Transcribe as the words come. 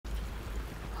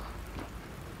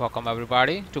Welcome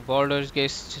everybody to Baldur's Gate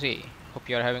 3. Hope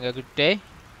you are having a good day.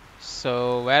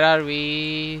 So where are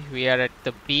we? We are at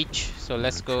the beach. So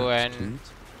let's go and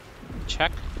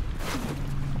check.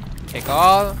 Take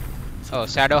all. Oh,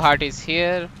 Shadowheart is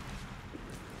here.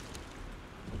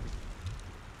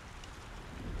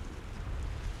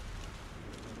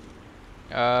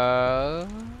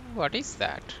 What is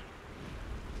that?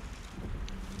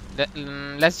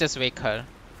 Let's just wake her.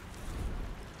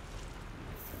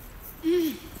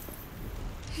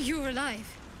 You're alive.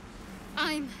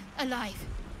 I'm alive.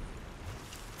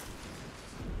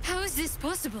 How is this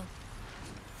possible?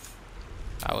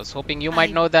 I was hoping you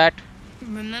might know that.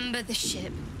 Remember the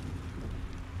ship.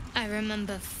 I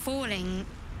remember falling.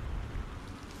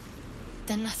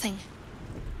 Then nothing.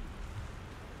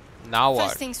 Now what?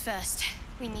 First things first.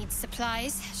 We need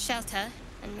supplies, shelter,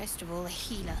 and most of all, a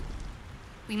healer.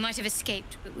 We might have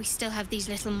escaped, but we still have these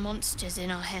little monsters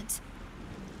in our heads.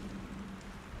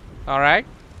 Alright.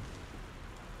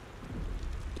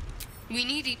 We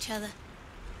need each other,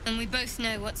 and we both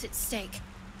know what's at stake.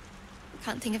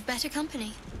 Can't think of better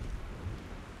company.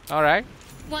 Alright.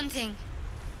 One thing,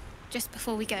 just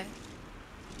before we go.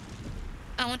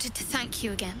 I wanted to thank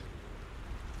you again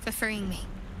for freeing me.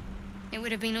 It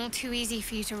would have been all too easy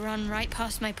for you to run right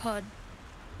past my pod,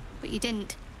 but you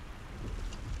didn't.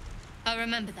 I'll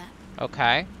remember that.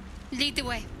 Okay. Lead the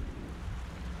way.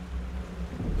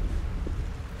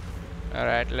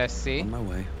 Alright, let's see. On my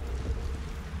way.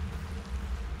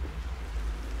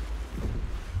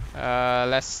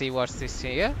 Let's see what's this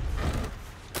here.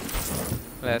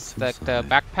 Let's take the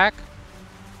backpack.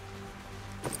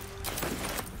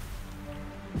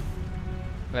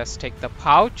 Let's take the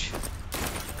pouch.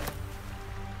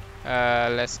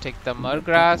 Let's take the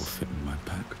murgrass. Fit in my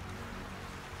pack.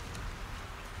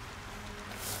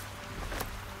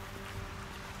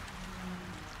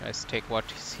 Let's take what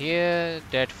is here.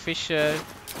 Dead fisher.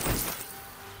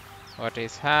 What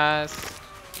is has?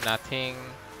 Nothing.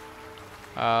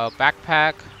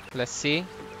 Backpack. Let's see.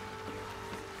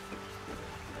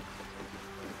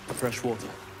 Fresh water.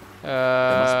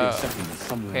 There must be a settlement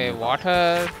somewhere. Okay,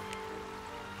 water.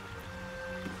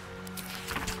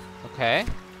 Okay.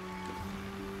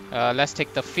 Let's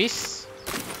take the fish.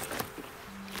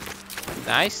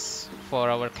 Nice. For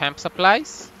our camp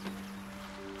supplies.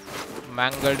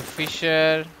 Mangled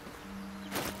fisher.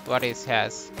 What is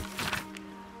has?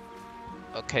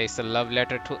 Okay, it's a love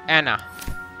letter to Anna.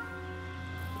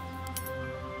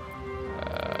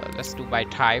 Let's do by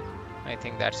type. I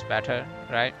think that's better,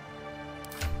 right?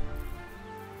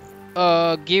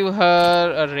 Give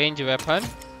her a ranged weapon.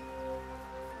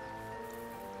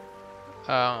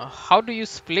 How do you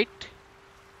split?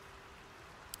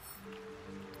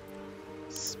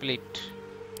 Split.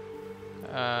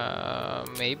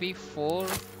 Maybe 4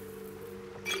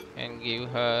 and give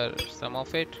her some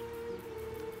of it.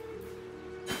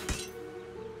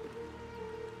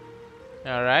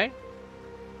 Alright.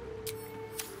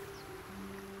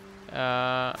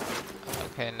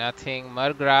 Okay, nothing.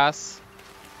 Murgrass.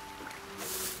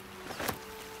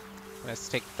 Let's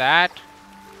take that.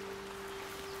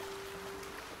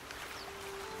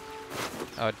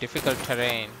 Oh, difficult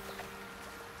terrain.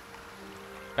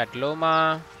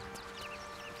 Petloma.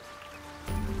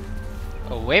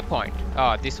 Oh, waypoint.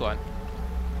 Oh, this one.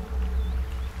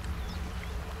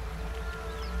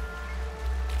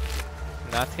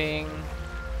 Nothing.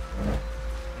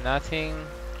 Nothing.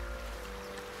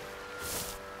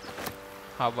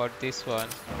 How about this one?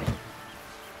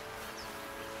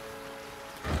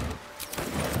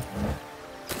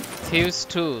 Thieves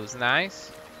tools,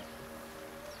 nice.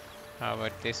 How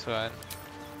about this one?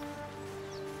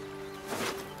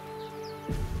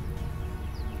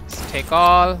 Let's take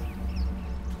all.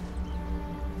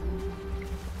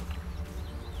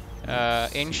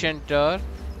 Ancient door.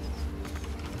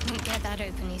 Won't get that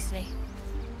open easily.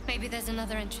 Maybe there's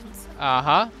another entrance.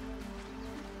 Uh-huh.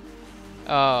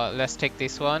 Let's take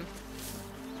this one.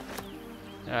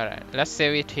 Alright, let's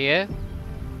save it here.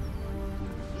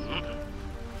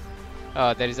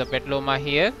 Oh, there is a Petloma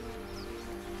here.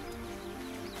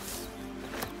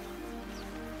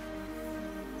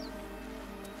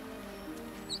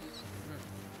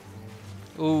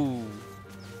 Ooh.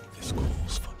 This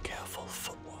calls for careful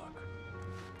footwork.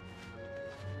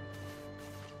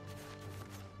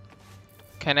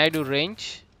 Can I do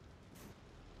range?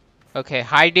 Okay,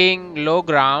 hiding low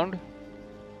ground.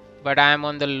 But I am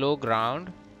on the low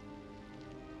ground.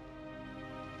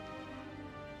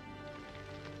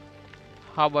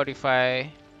 How about if I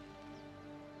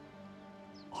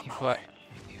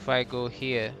go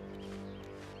here?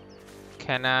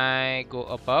 Can I go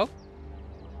above?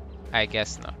 I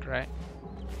guess not, right?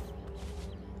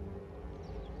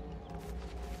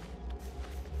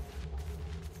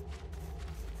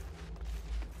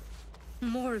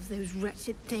 More of those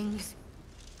wretched things.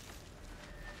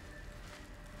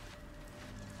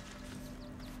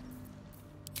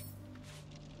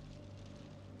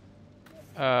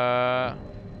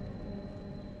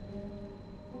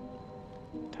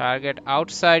 Target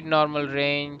outside normal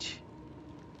range.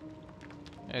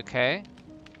 Okay.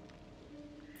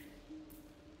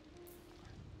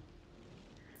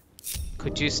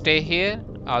 Could you stay here?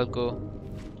 I'll go.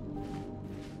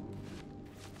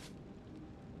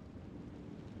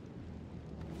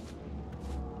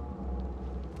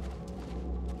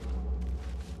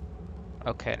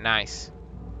 Okay, nice.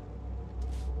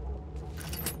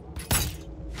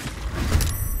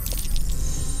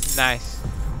 Nice.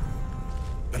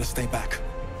 Better stay back.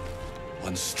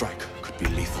 One strike could be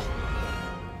lethal.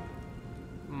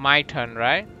 My turn,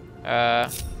 right?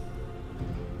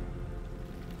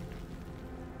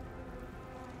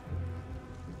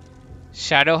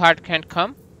 Shadowheart can't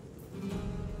come?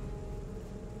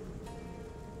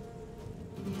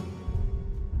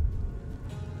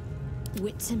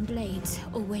 Wits and blades,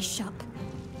 always sharp.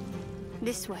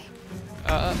 This way.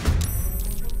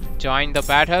 Join the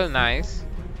battle, nice.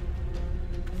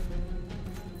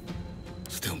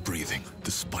 Still breathing,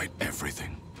 despite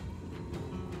everything.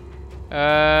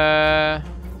 I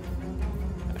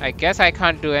guess I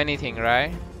can't do anything,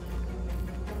 right?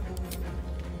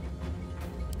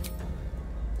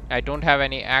 I don't have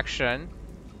any action.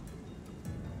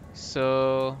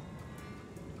 So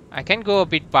I can go a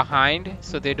bit behind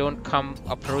so they don't come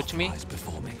approach me.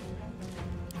 Before me.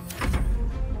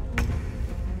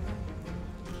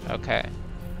 Okay.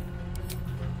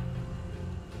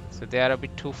 So they are a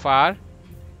bit too far.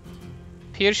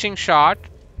 Piercing shot.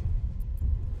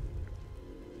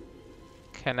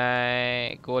 Can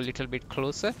I go a little bit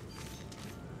closer?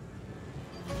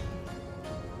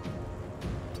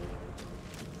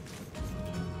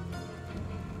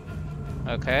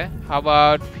 Okay. How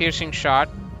about piercing shot?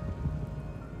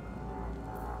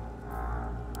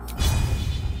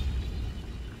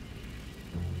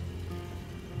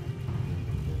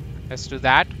 Let's do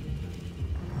that.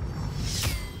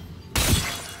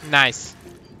 Nice.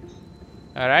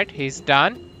 Alright, he's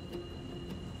done.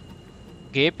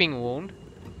 Gaping wound.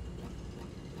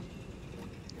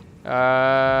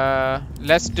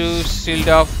 Let's do shield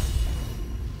of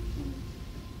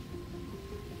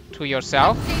to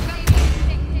yourself.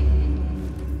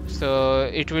 So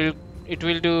it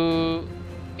will do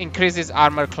increase his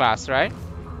armor class, right?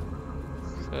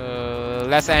 So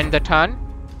let's end the turn.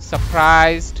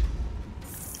 Surprised.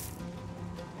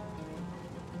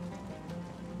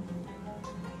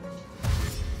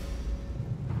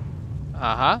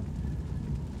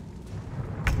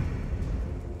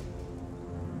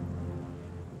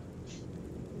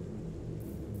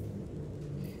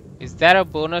 Is there a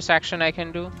bonus action I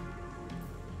can do?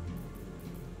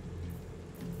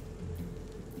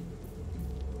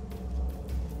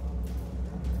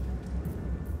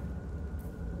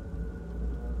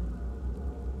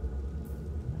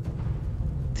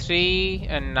 Three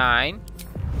and 9.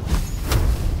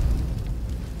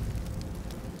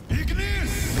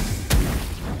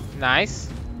 Nice.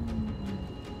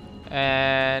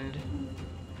 And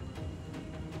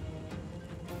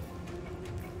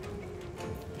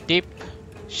deep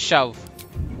shove.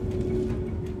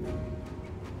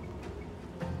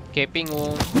 Gaping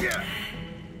wound.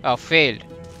 Oh, failed.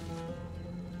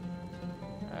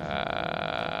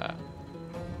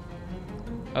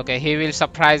 Okay, he will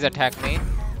surprise attack me.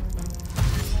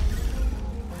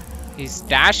 He's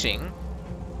dashing.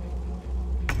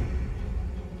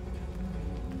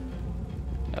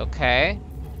 Okay.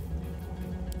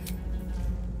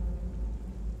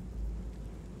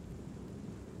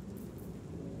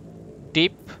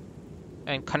 Deep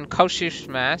and concussive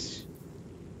smash.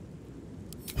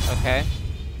 Okay.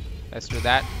 Let's do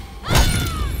that.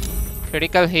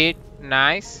 Critical hit.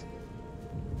 Nice.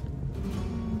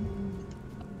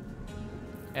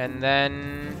 And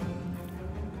then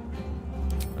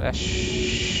let's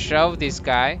shove this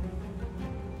guy.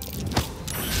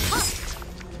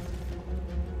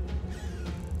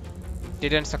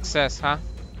 Didn't success, huh?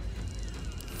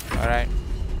 Alright.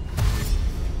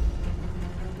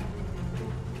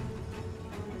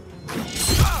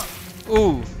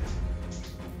 Ooh.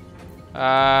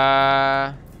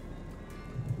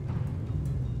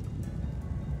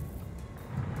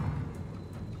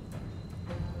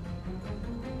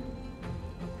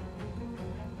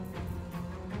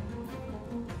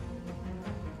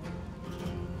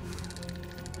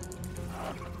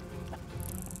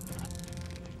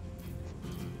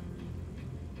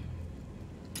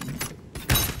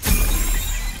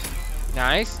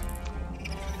 Nice.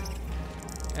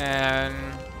 And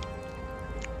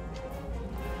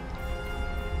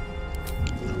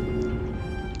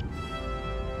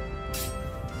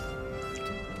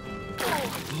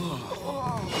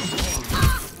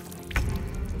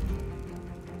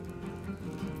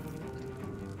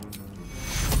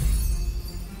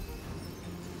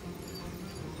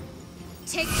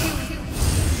Take two.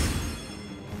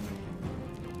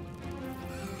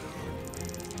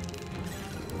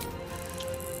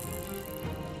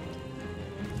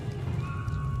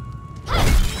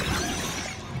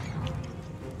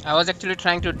 I was actually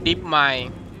trying to dip my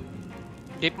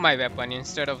weapon.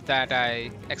 Instead of that,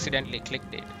 I accidentally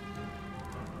clicked it.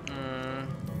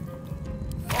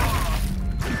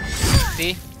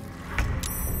 See?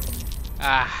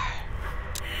 Ah.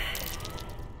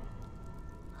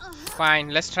 Fine,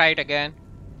 let's try it again.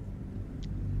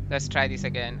 Let's try this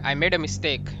again. I made a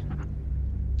mistake.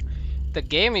 The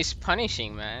game is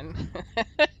punishing, man.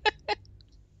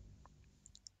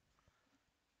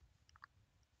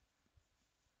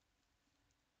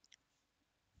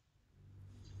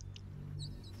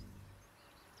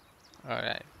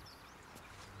 Alright.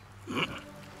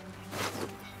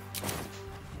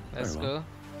 Let's go.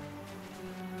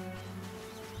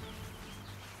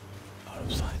 Out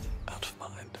of sight, out of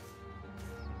mind.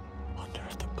 Wonder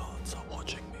if the gods are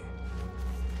watching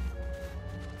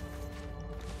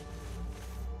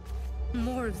me.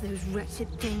 More of those wretched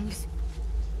things.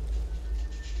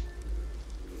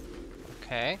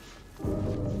 Okay.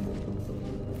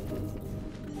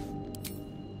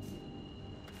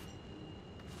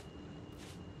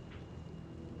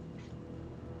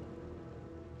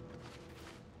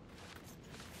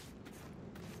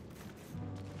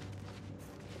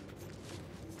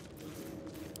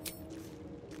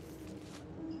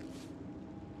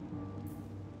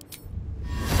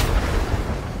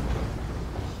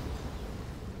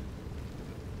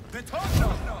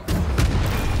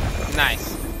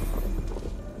 Nice.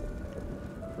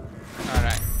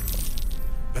 Alright.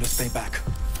 Better stay back.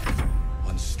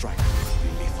 One strike will be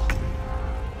lethal.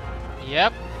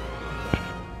 Yep.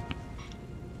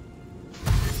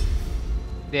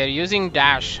 They're using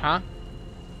dash, huh?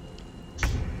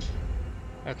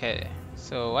 Okay.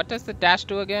 So what does the dash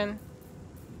do again?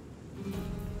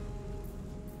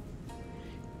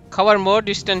 Cover more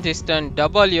distant,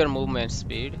 double your movement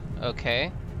speed.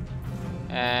 Okay.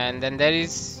 And then there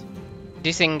is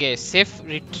disengage.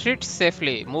 Retreat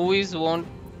safely. Movies won't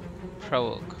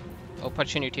provoke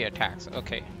opportunity attacks.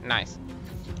 Okay, nice.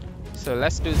 So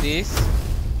let's do this.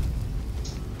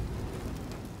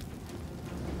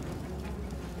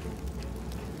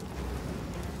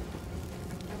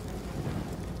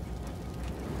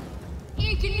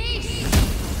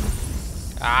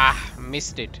 Ah,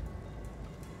 missed it.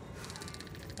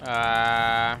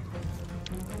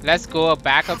 Let's go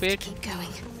back a bit. Keep going.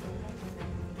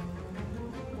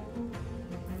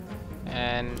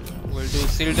 And we'll do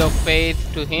Shield of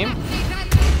Faith to him.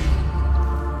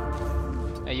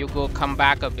 You go come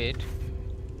back a bit.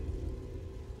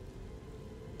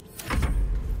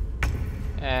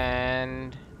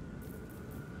 And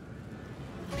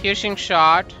piercing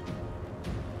shot.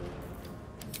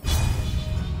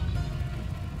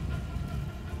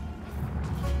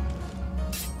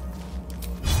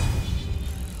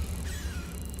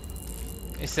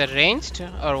 Is it ranged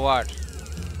or what?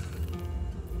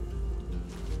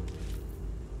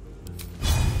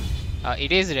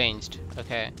 It is ranged.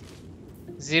 Okay.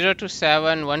 0 to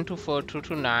 7, 1 to 4, 2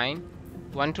 to 9,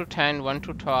 1 to 10, 1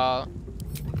 to 12.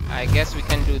 I guess we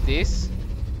can do this.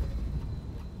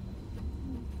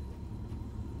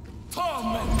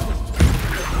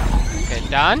 Okay,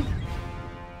 done.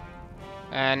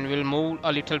 And we'll move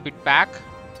a little bit back.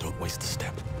 Don't waste a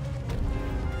step.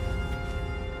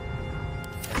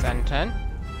 And 10.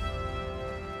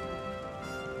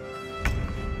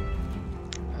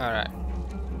 Alright.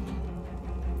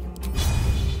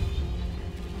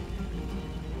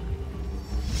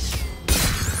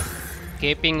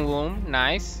 Gaping wound,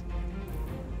 nice.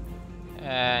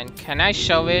 And can I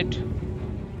shove it?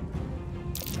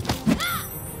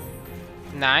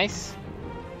 Nice.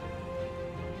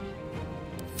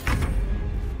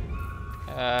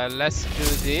 Let's do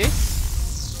this.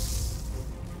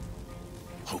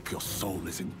 Hope your soul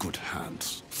is in good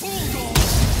hands.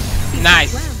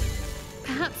 Nice. Well,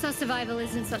 perhaps our survival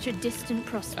isn't such a distant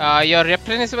prospect. Your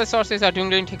replenishable sources are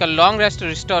doing take a long rest to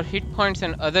restore hit points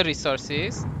and other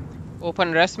resources.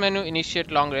 Open rest menu, initiate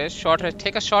long rest. Short rest,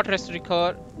 take a short rest to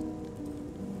recover.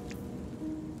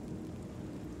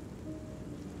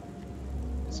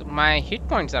 So my hit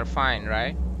points are fine,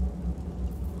 right?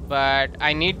 But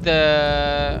I need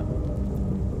the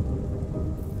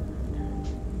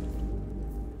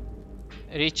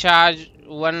recharge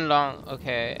one long.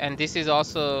 Okay, and this is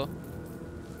also,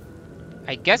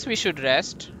 I guess we should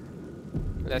rest.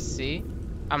 Let's see.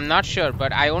 I'm not sure,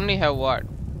 but I only have what?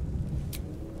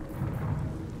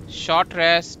 Short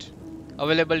rest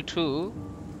available too.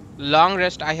 Long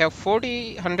rest, I have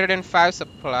 105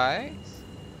 supplies.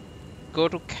 Go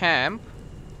to camp.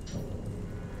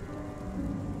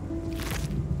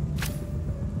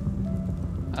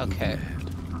 Okay.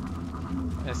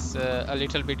 Let's a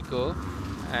little bit go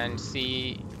and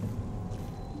see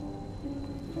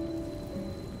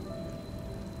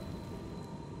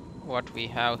what we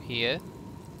have here.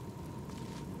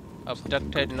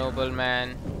 Abducted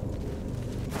nobleman.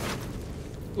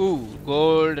 Ooh,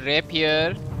 gold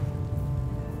rapier,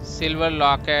 silver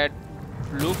locket,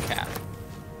 blue cap.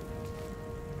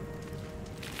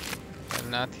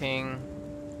 Nothing.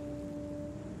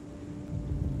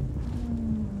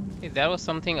 Hey, there was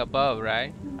something above,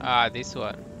 right? Ah, this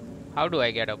one. How do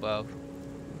I get above?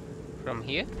 From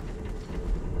here?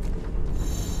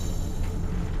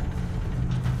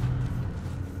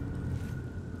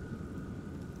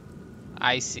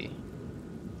 I see.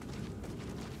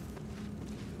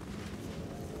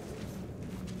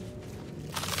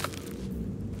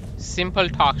 Simple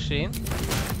toxin.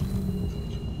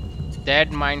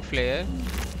 Dead mind flare.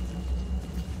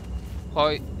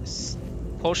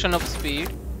 Potion of speed.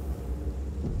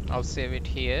 I'll save it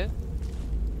here.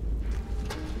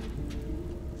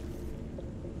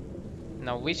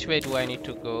 Now which way do I need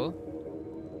to go?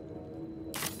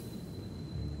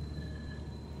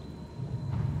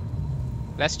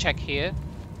 Let's check here.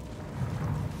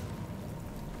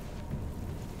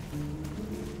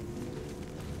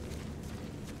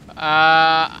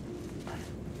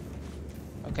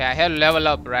 Okay, I have level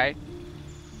up, right?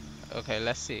 Okay,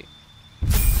 let's see.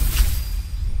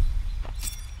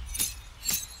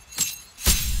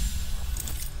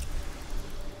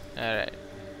 Alright.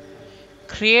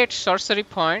 Create sorcery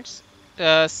points.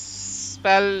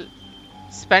 Spend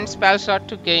spell slot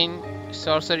to gain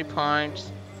sorcery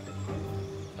points.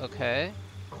 Okay.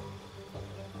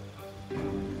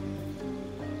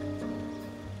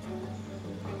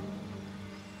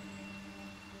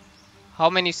 How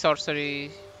many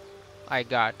sorcery I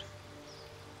got?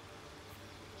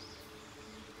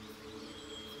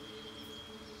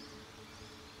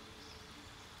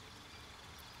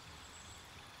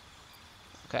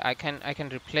 Okay, I can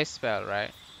replace spell,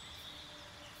 right?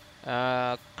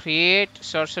 Create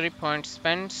sorcery points.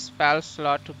 Spend spell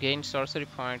slot to gain sorcery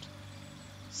points.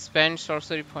 Spend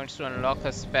sorcery points to unlock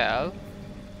a spell.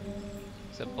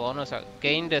 It's a bonus.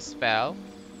 Gain the spell.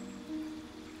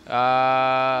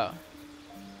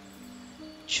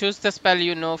 Choose the spell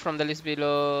you know from the list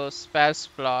below. Spell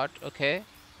slot. Okay.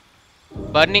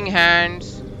 Burning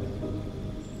hands.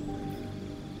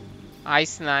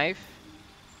 Ice knife.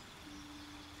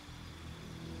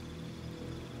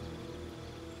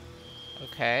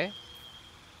 Okay.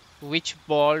 Witch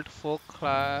bolt. Folk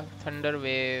thunder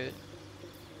wave.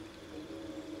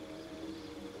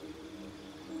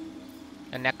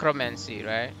 A necromancy,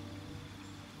 right?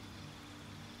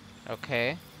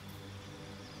 Okay.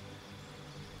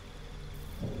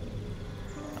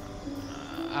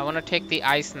 I want to take the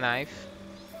ice knife.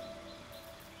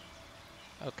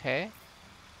 Okay.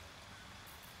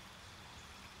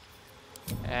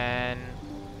 And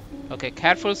okay,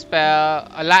 careful spell.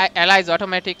 Allies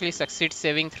automatically succeed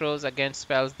saving throws against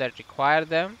spells that require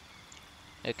them.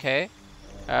 Okay.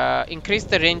 Increase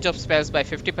the range of spells by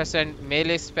 50%.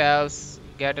 Melee spells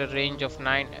get a range of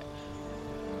 9.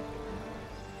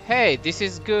 Hey, this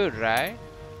is good, right?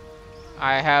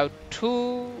 I have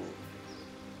two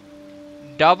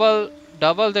double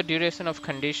the duration of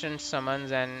conditioned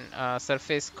summons and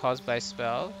surface caused by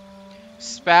spell.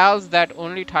 Spells that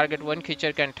only target one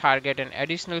creature can target an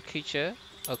additional creature.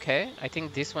 Okay, I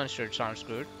think this one should sounds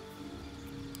good.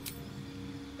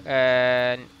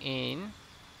 And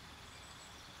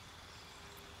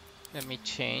let me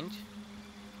change.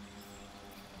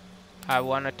 I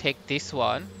want to take this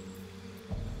one.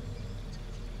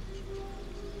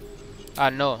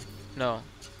 No.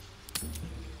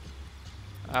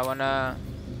 I wanna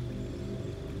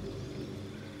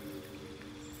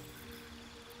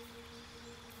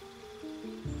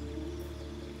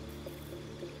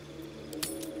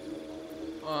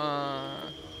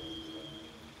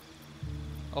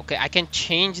okay, I can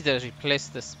change the replace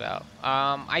the spell.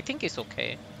 I think it's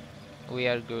okay. We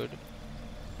are good.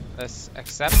 Let's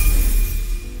accept.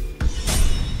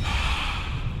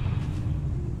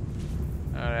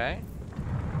 Alright.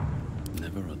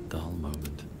 Never a dull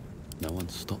moment. No one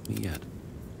stopped me yet.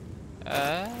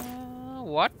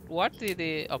 What did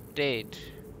they update?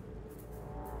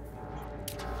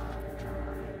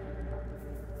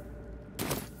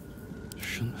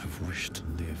 Shouldn't have wished to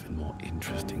live in more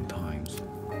interesting times.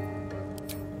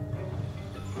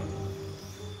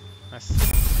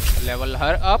 Let's level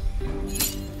her up.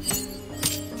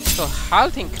 So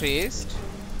health increased.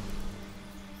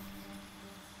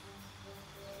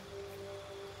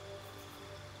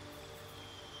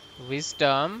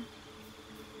 Wisdom.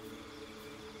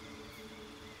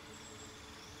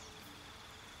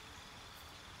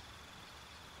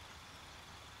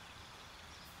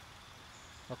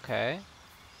 Okay.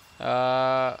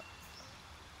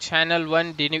 Channel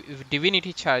 1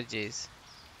 divinity charges.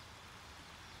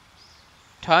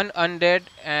 Turn undead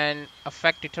and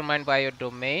effect determined by your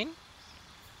domain.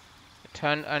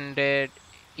 Turn undead,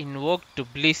 invoke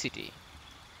duplicity.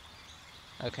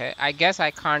 Okay, I guess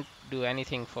I can't do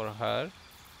anything for her.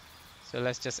 So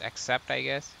let's just accept, I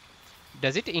guess.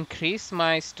 Does it increase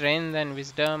my strength and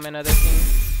wisdom and other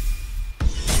things?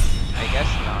 I guess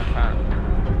not, huh?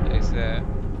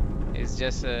 It's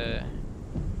just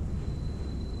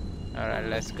alright,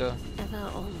 let's go. Ever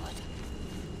onward.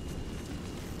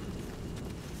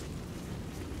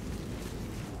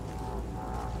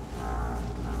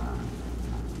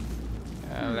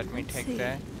 Let me take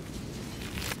that.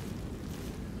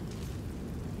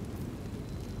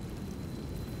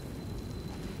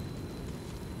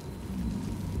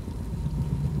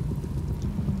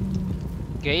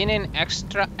 Gain an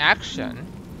extra action.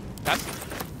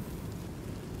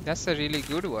 That's a really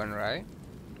good one, right?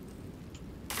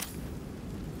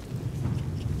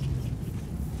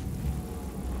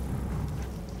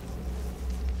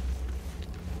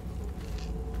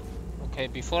 Okay,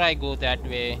 before I go that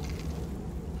way,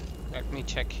 let me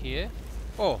check here.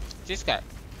 Oh, this guy.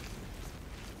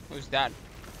 Who's that?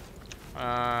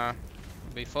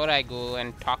 Before I go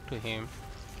and talk to him.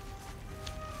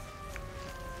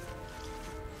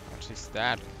 What is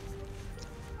that?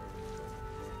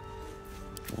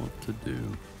 What to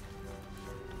do?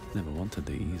 Never wanted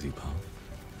the easy path.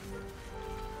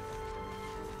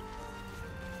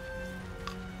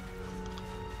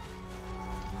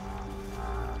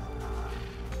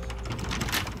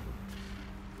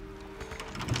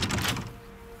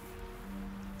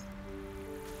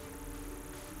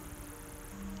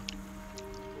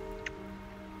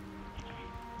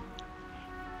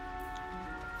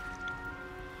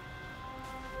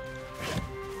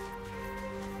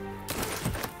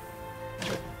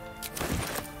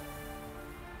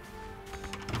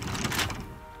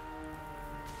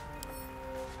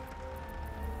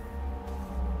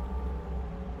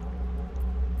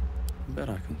 Bet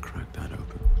I can crack that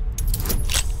open.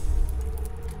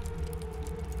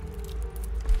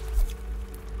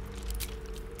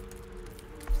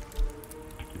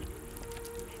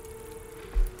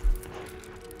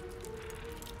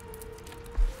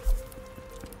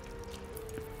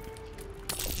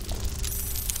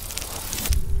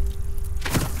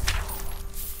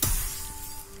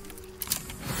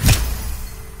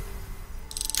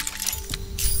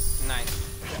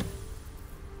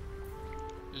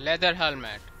 Leather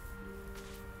helmet.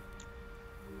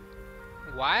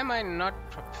 Why am I not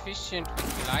proficient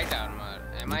with light armor?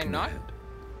 Am I not?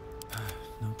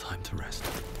 No time to rest.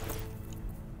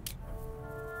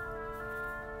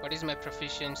 What is my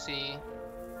proficiency?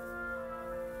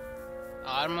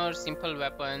 Armor, simple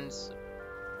weapons.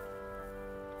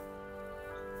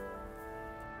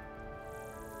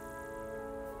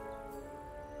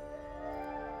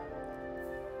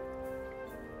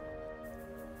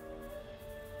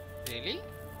 Really?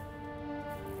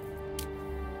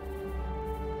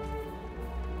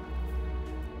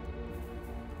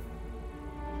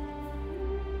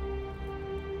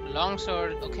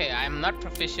 Longsword. Okay, I am not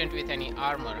proficient with any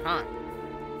armor, huh?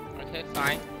 Okay,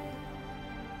 fine.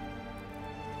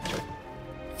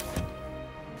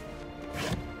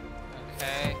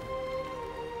 Okay.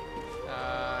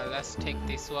 Let's take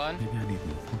this one. Maybe I need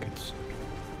more pockets.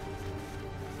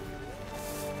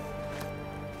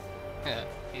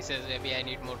 He says maybe I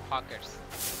need more pockets.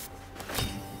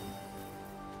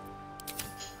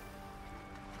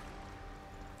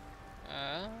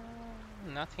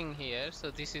 Nothing here, so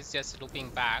this is just looping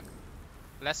back.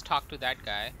 Let's talk to that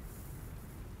guy.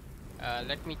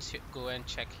 Let me go and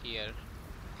check here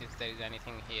if there is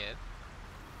anything here.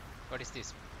 What is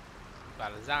this?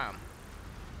 Balsam.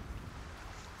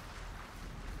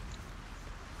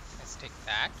 Let's take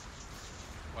that,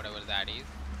 whatever that is.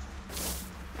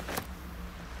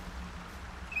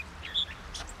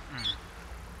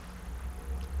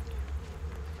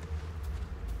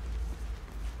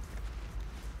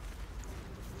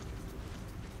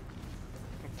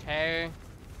 Okay.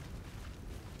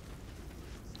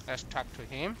 Let's talk to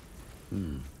him.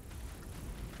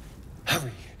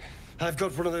 Hurry! I've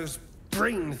got one of those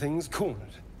brain things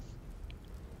cornered.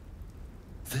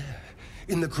 There,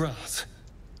 in the grass.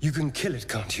 You can kill it,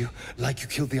 can't you? Like you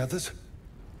killed the others?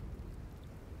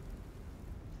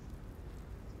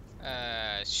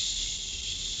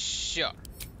 Sure.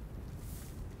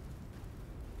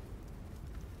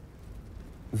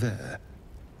 There.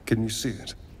 Can you see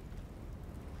it?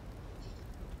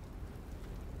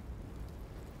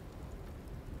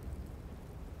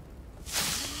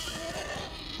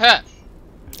 Huh.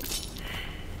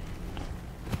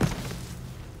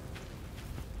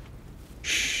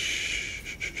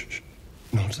 Shh.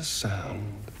 Not a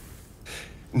sound.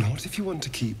 Not if you want to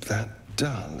keep that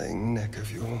darling neck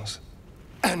of yours.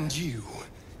 And you,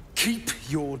 keep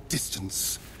your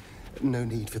distance. No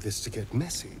need for this to get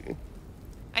messy.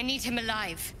 I need him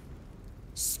alive.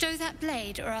 Stow that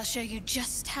blade, or I'll show you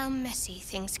just how messy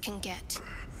things can get.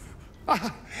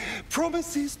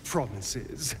 Promises,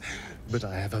 promises. But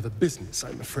I have other business,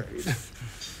 I'm afraid.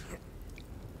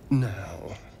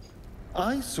 Now,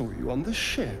 I saw you on the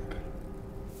ship,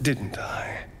 didn't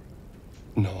I?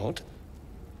 Nod?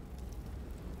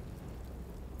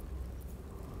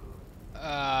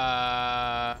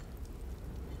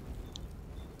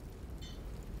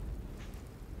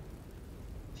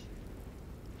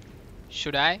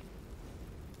 Should I?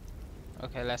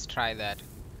 Okay, let's try that.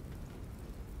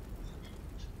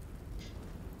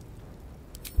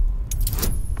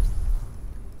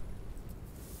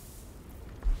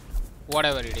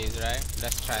 Whatever it is, right?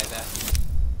 Let's try that.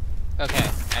 Okay,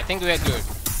 I think we're good.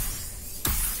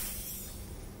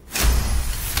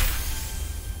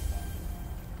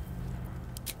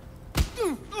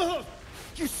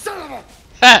 You son of a...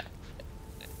 Ha!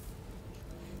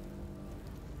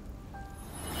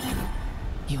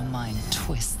 Your mind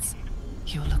twists.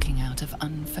 You're looking out of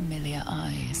unfamiliar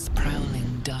eyes,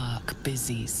 prowling dark,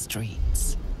 busy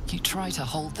streets. You try to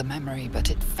hold the memory, but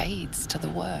it fades to the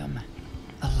worm.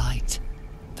 The light,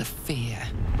 the fear.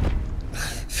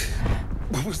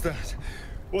 What was that?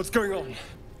 What's going on?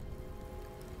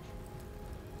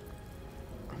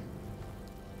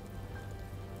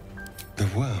 The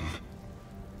worm.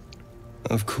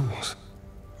 Of course.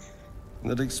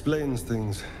 That explains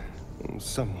things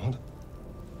somewhat.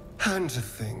 And to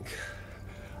think,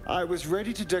 I was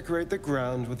ready to decorate the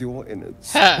ground with your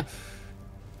innards. Ha!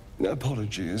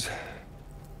 Apologies.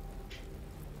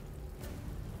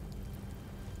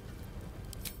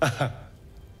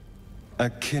 A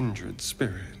kindred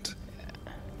spirit.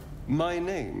 My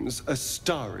name's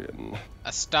Astarion.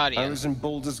 Astarion. I was in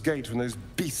Baldur's Gate when those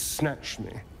beasts snatched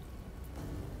me.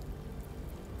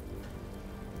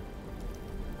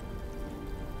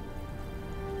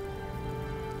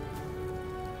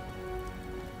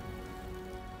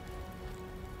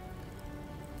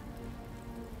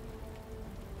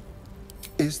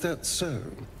 Is that so?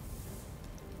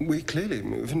 We clearly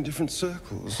move in different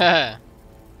circles.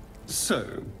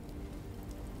 So,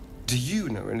 do you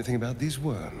know anything about these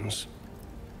worms?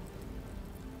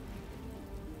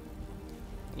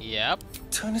 Yep.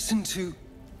 Turn us into...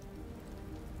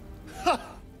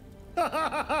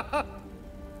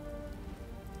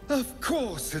 Of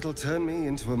course it'll turn me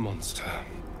into a monster.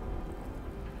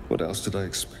 What else did I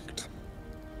expect?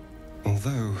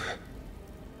 Although,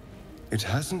 it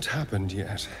hasn't happened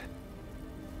yet.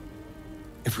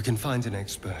 If we can find an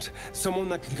expert, someone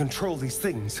that can control these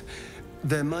things,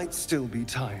 there might still be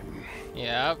time.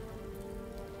 Yep.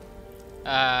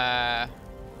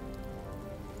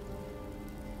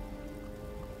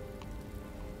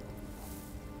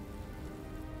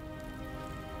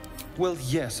 Well,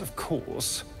 yes, of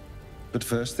course. But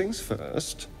first things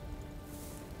first.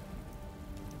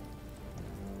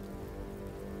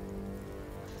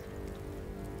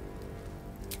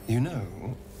 You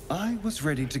know, I was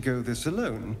ready to go this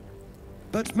alone,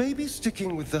 but maybe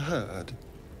sticking with the herd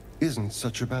isn't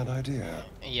such a bad idea.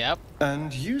 Yep.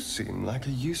 And you seem like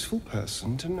a useful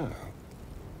person to know.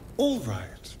 All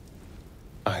right.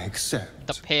 I accept.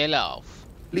 The pale elf.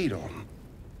 Lead on.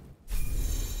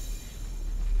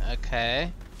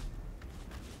 Okay.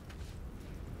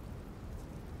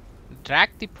 Drag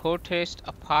the protest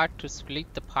apart to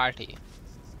split the party.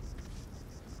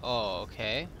 Oh,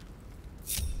 okay.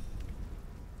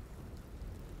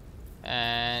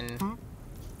 And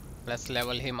let's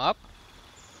level him up.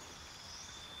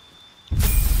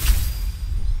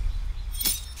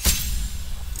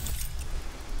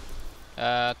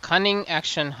 Cunning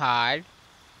action hide.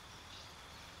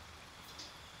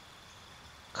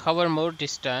 Cover more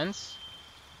distance.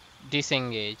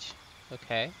 Disengage.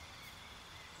 Okay.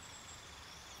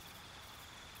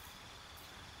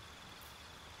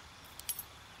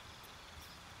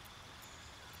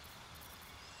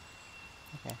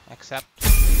 Okay, accept.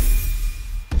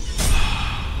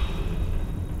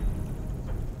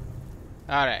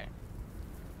 Alright.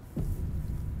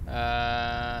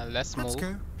 Let's move.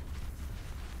 go.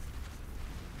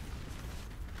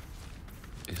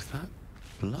 Is that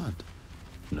blood?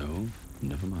 No,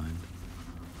 never mind.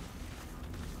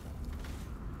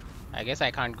 I guess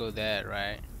I can't go there,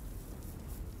 right?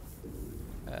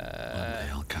 One day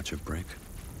I'll catch a break.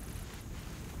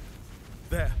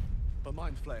 There, a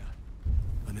mind flayer.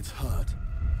 And it's hurt.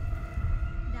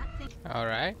 All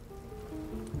right.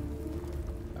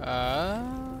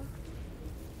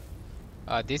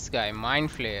 This guy, Mind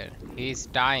Flayer. He's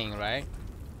dying, right?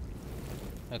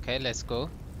 Okay, let's go.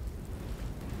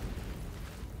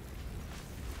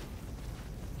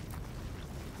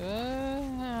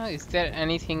 Is there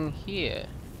anything here?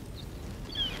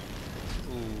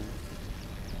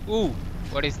 Ooh. Ooh,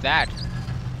 what is that?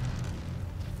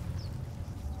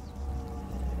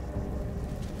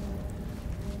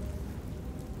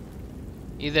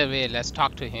 Either way, let's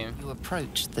talk to him. You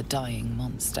approach the dying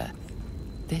monster.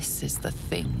 This is the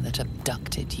thing that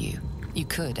abducted you. You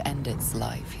could end its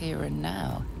life here and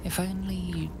now, if only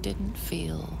you didn't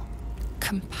feel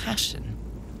compassion.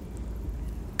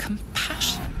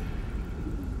 Compassion.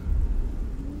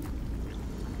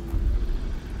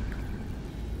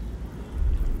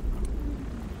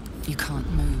 You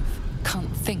can't move,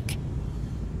 can't think.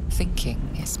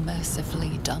 Thinking is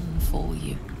mercifully done for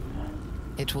you.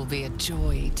 It will be a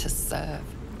joy to serve,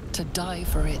 to die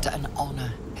for it an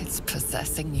honor. It's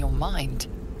possessing your mind,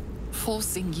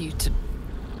 forcing you to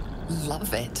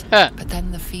love it. But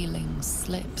then the feeling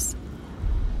slips.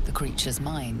 The creature's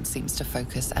mind seems to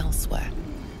focus elsewhere.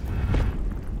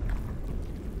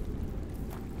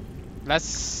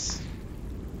 Let's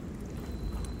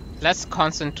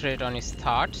concentrate on his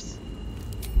thoughts.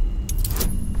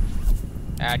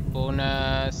 Add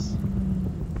bonus.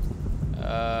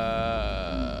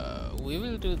 We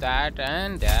will do that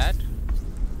and that.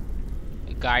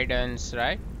 Guidance,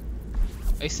 right?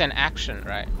 It's an action,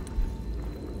 right?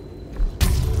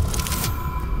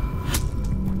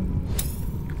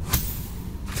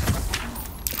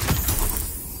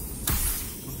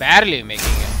 Barely making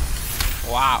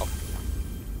it. Wow.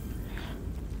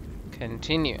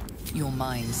 Continue. Your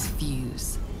minds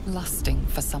fuse, lusting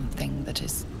for something that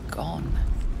is gone.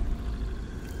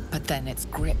 But then its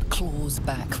grip claws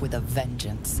back with a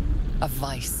vengeance, a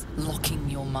vice locking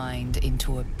your mind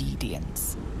into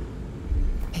obedience.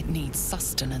 It needs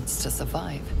sustenance to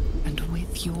survive, and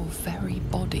with your very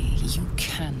body, you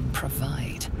can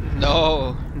provide.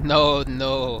 No, no,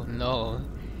 no, no.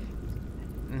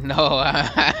 No,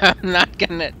 I'm not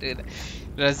gonna do that.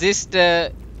 Resist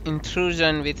the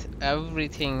intrusion with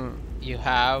everything you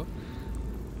have.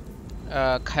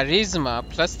 Charisma,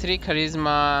 +3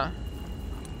 charisma.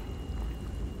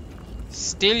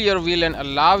 Steal your will and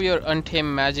allow your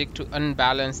untamed magic to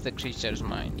unbalance the creature's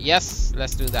mind. Yes,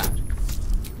 let's do that.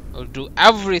 We'll do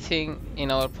everything in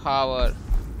our power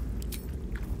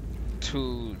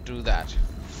to do that.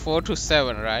 4 to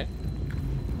 7, right?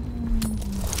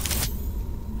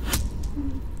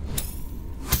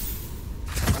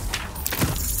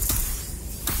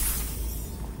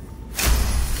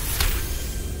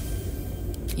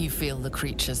 You feel the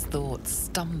creature's thoughts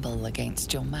stumble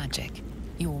against your magic,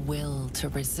 your will to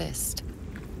resist.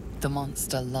 The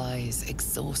monster lies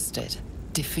exhausted,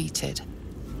 defeated.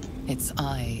 Its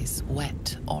eyes,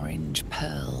 wet orange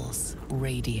pearls,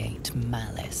 radiate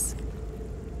malice.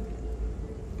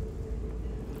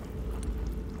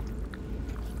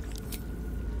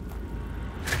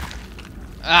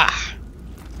 Ah!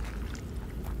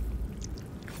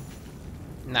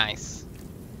 Nice.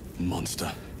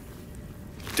 Monster.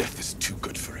 Death is too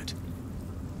good for it.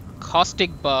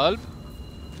 Caustic bulb.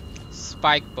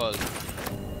 Spike bulb.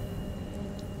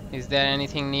 Is there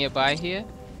anything nearby here?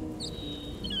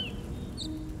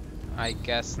 I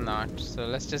guess not. So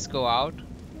let's just go out.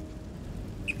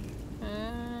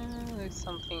 There's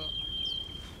something.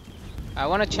 I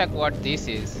want to check what this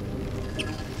is. Dead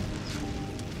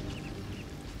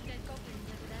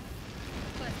goblins over there.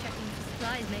 Worth checking for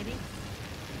supplies, maybe.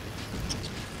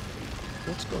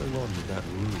 What's going on with that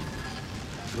room?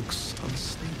 Looks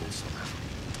unstable somehow.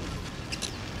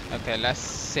 Okay, let's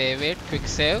save it. Quick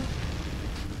save.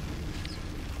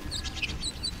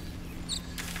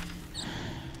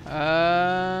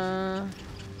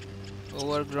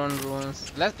 Overgrown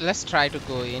ruins. Let's try to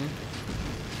go in.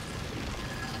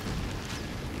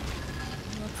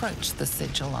 You approach the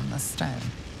sigil on the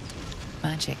stone.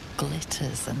 Magic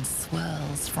glitters and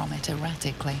swirls from it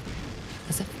erratically,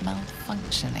 as if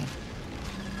malfunctioning.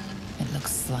 It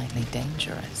looks slightly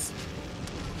dangerous.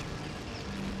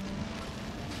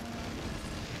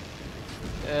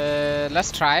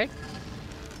 Let's try.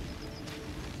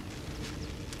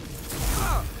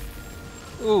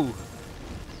 Ooh.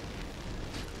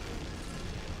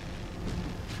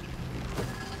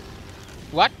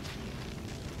 What?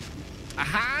 A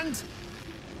hand?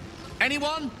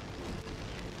 Anyone?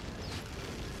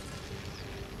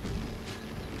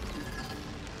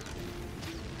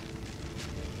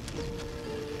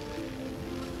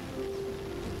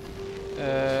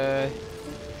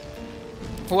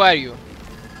 Who are you?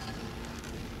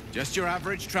 Just your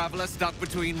average traveler stuck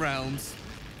between realms.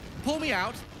 Pull me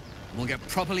out, and we'll get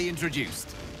properly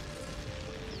introduced.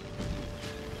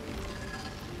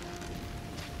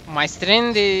 My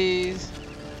strength is...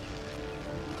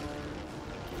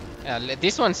 Yeah,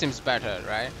 this one seems better,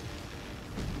 right?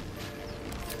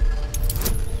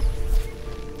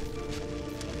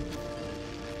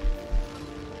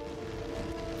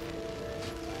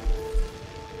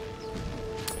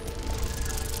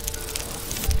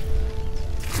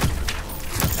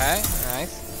 Okay,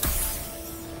 nice.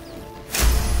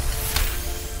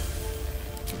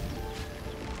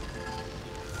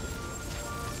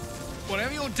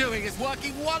 Whatever you're doing is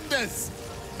working wonders.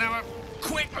 Now a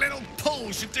quick little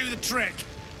pull should do the trick.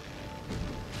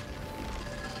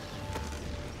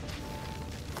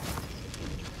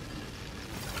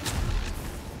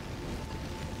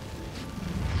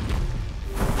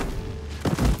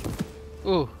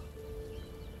 Ooh.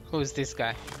 Who's this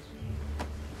guy?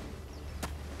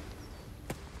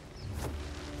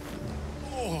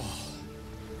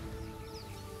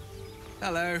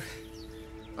 Hello.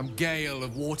 I'm Gale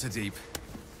of Waterdeep.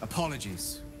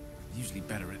 Apologies. Usually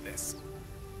better at this.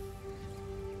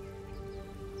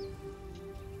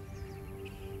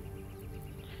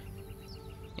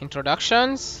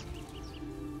 Introductions?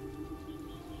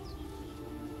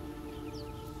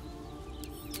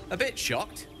 A bit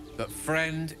shocked, but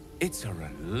friend, it's a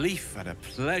relief and a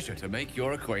pleasure to make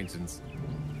your acquaintance.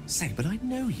 Say, but I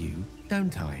know you,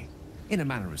 don't I? In a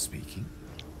manner of speaking.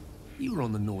 You were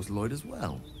on the Norse Lloyd as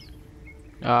well.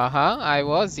 Uh-huh, I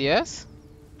was, yes.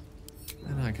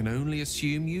 And I can only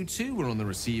assume you too were on the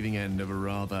receiving end of a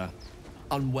rather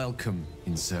unwelcome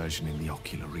insertion in the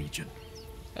ocular region.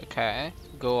 Okay,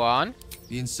 go on.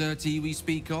 The insertee we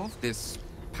speak of, this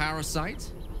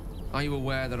parasite, are you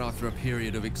aware that after a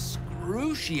period of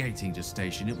excruciating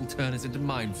gestation, it will turn us into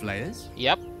mind flayers?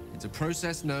 Yep. It's a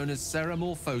process known as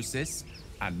ceremorphosis,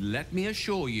 and let me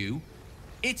assure you,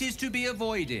 it is to be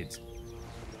avoided.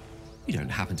 You don't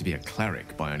happen to be a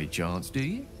cleric by any chance, do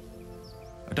you?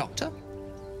 A doctor?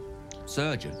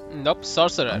 Surgeon? Nope,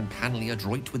 sorcerer. Uncannily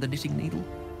adroit with a knitting needle?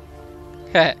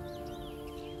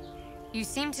 You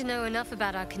seem to know enough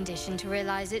about our condition to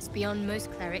realize it's beyond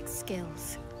most clerics'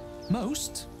 skills.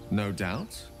 Most, no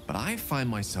doubt, but I find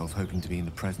myself hoping to be in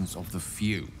the presence of the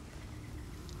few.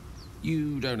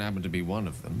 You don't happen to be one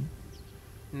of them.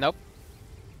 Nope.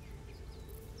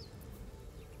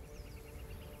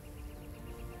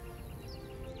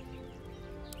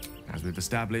 As we've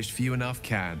established, few enough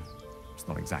can. It's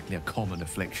not exactly a common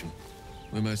affliction.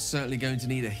 We're most certainly going to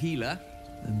need a healer,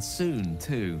 and soon,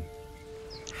 too.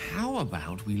 How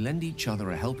about we lend each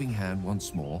other a helping hand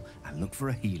once more and look for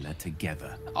a healer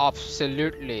together?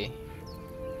 Absolutely.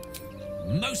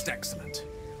 Most excellent.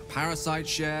 A parasite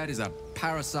shared is a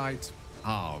parasite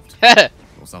halved.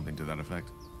 Or something to that effect.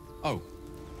 Oh,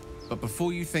 but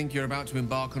before you think you're about to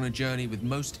embark on a journey with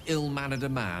most ill-mannered a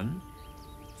man,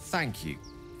 thank you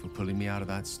for pulling me out of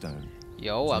that stone.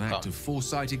 You're It's an welcome. act of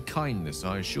foresighted kindness,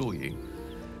 I assure you.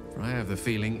 For I have the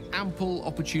feeling ample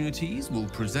opportunities will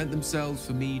present themselves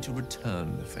for me to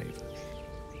return the favor.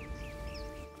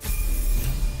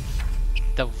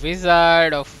 The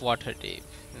Wizard of Waterdeep.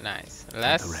 Nice.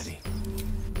 Get ready.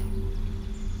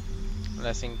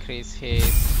 Let's increase his...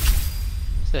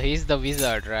 So he's the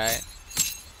wizard, right?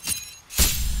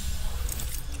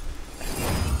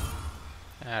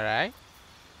 Alright.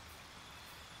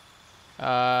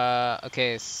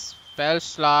 Okay, spell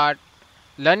slot.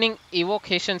 Learning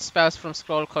evocation spells from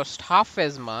scroll cost half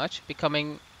as much,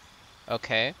 becoming...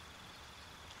 Okay.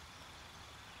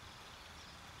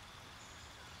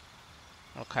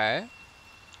 Okay.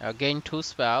 Gain 2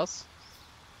 spells.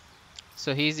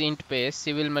 So he's int base.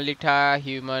 Civil Melita,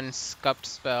 human, sculpt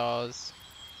spells.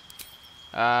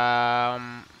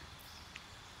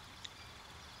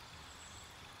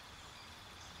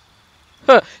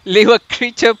 Leave a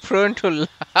creature prone to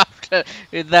laughter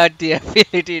without the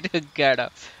ability to get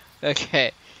up.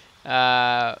 Okay.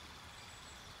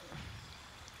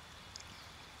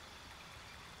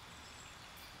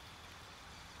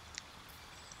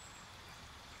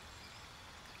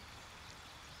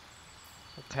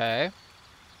 Okay.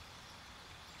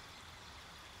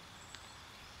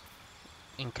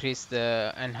 Increase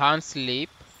the enhanced leap.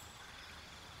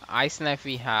 Ice Knife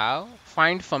we have.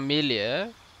 Find Familiar.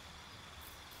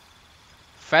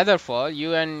 Featherfall.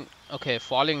 You and... Okay,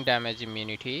 falling damage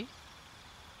immunity.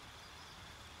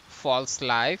 False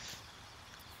Life.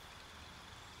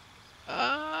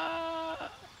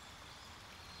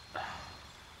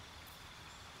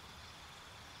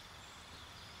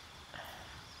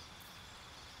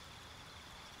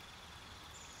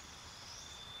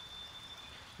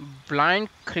 Blind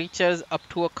creatures up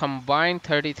to a combined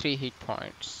 33 hit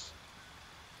points.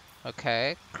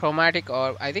 Okay, Chromatic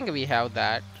Orb. I think we have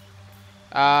that.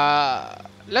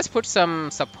 Let's put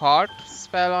some support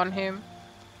spell on him,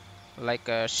 like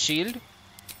a shield.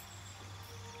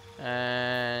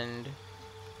 And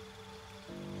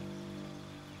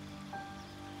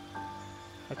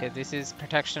okay, this is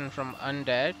protection from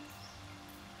undead.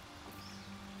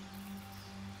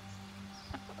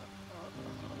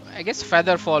 I guess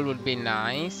Featherfall would be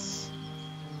nice.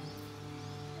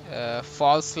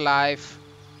 False Life.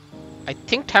 I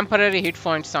think temporary hit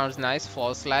point sounds nice.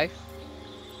 False Life.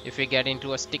 If we get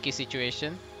into a sticky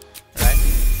situation, right?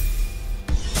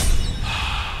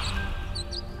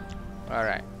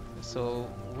 Alright. So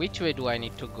which way do I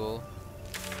need to go?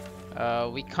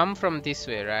 We come from this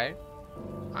way, right?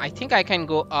 I think I can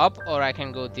go up or I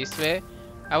can go this way.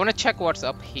 I want to check what's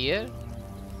up here.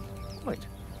 Wait.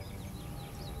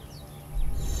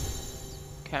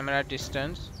 Camera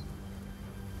distance.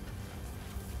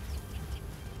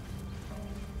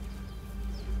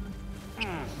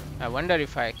 I wonder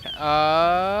if I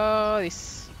can.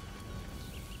 This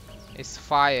is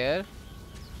fire.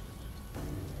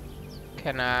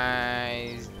 Can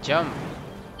I jump?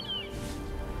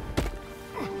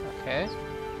 Okay.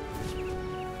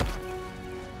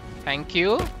 Thank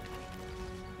you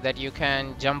that you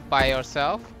can jump by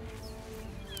yourself.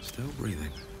 Still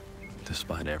breathing,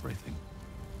 despite everything.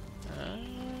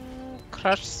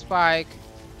 Crush Spike.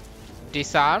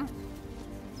 Disarm.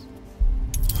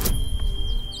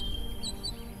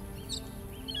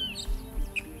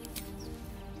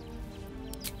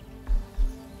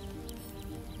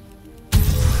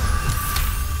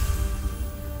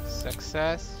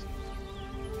 Success.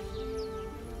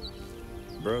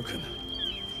 Broken.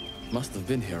 Must have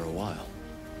been here a while.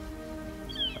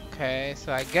 Okay,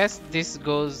 so I guess this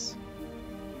goes.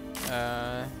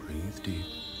 Breathe deep.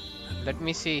 Let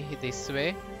me see this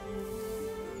way.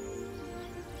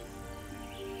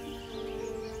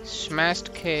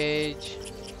 Smashed cage.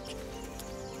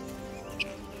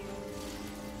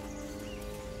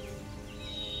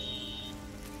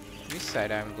 Which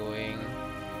side I'm going?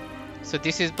 So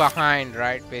this is behind,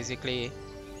 right? Basically.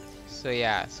 So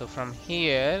yeah, so from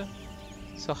here.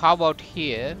 So how about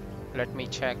here? Let me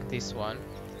check this one.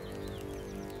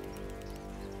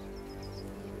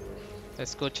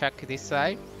 Let's go check this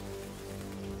side.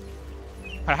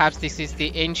 Perhaps this is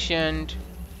the ancient.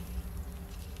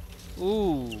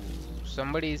 Ooh,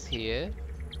 somebody is here.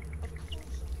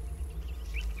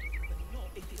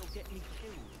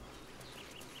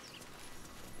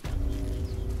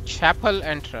 Chapel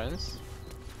entrance.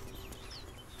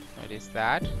 What is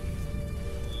that?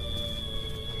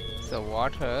 The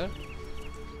water.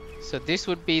 So this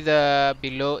would be the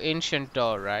below ancient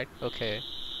door, right? Okay.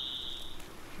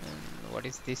 And what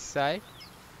is this side?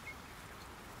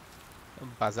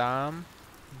 Balsam.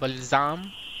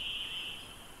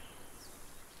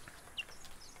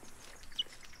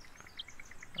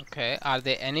 Okay, are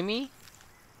they enemy?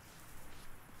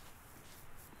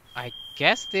 I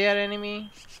guess they are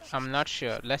enemy. I'm not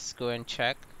sure. Let's go and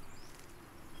check.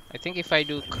 I think if I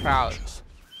do crowd.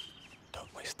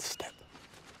 Don't waste a step.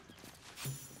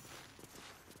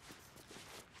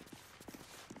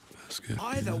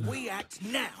 Either we act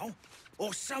now,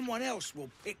 or someone else will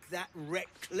pick that wreck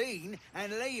clean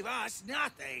and leave us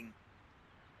nothing.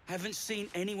 Haven't seen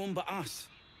anyone but us.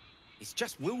 It's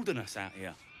just wilderness out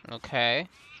here. Okay.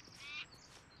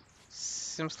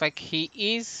 Seems like he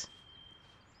is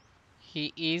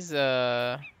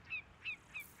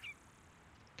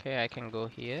okay, I can go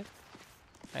here,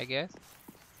 I guess.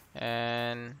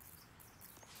 And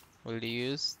we'll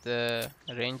use the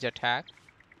range attack.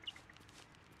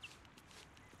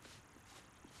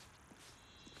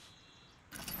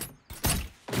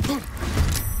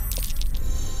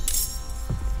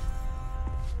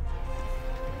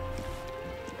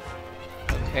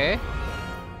 Okay.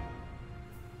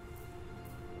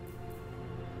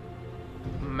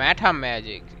 Meta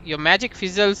magic. Your magic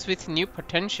fizzles with new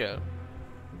potential.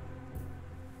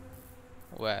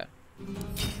 Where?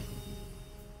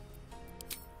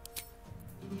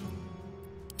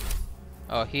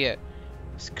 Oh, here.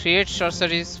 Create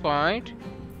sorcery's point.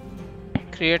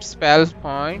 Create spell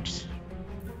points.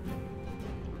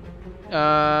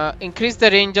 Increase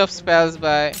the range of spells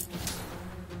by...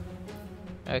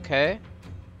 Okay.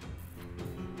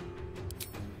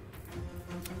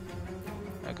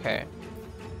 Okay.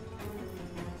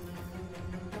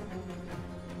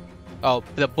 Oh,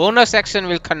 the bonus action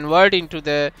will convert into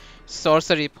the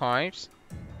sorcery points,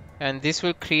 and this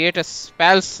will create a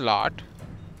spell slot.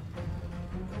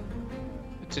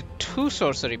 It's a 2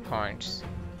 sorcery points.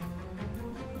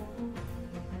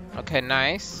 Okay,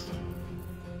 nice.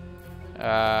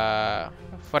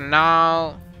 For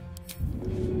now,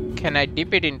 can I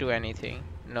dip it into anything?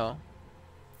 No.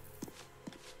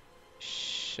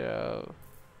 So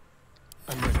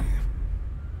I'm ready.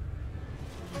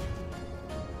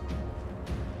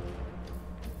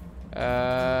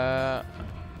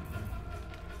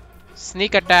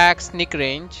 Sneak attack, sneak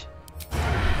range.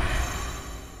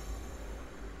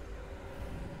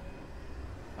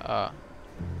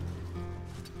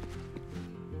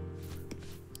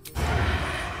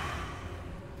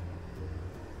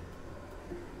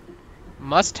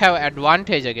 Must have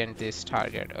advantage against this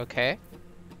target. Okay.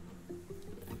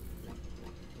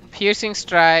 Piercing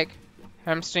strike,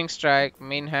 hamstring strike,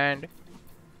 main hand.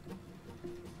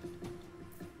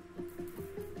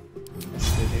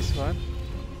 Let's do this one.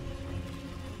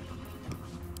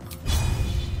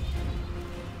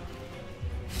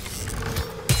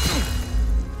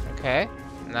 Okay,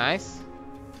 nice.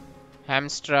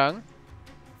 Hamstrung.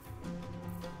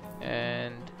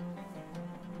 And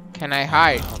can I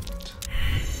hide?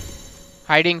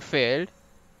 Hiding failed.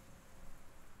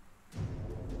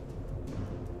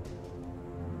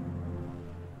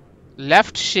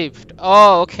 Left shift.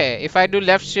 Oh, okay. If I do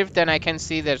left shift, then I can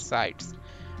see their sides.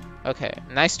 Okay,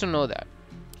 nice to know that.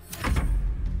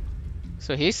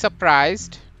 So he's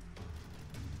surprised.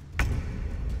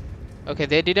 Okay,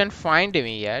 they didn't find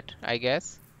me yet, I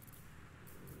guess.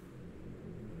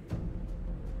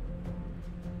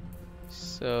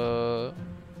 So,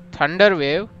 thunder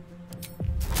wave.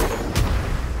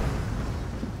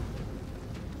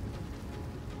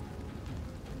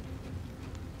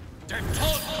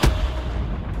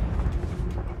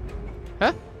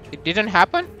 Huh? It didn't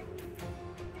happen?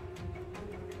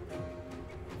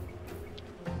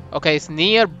 Okay, it's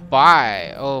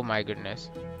nearby. Oh my goodness.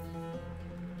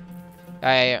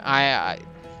 Okay.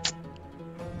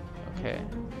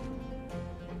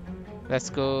 Let's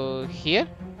go here.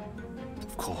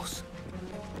 Of course.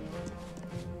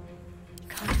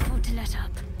 Can't afford to let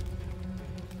up.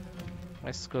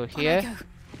 Let's go On I here. go.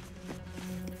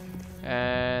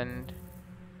 And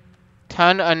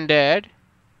turn undead.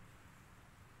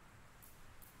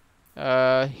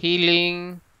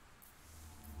 Healing.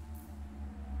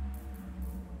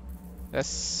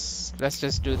 Let's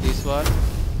just do this one.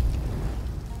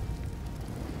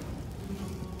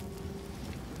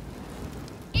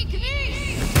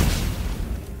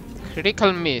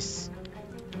 Critical miss.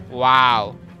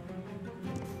 Wow.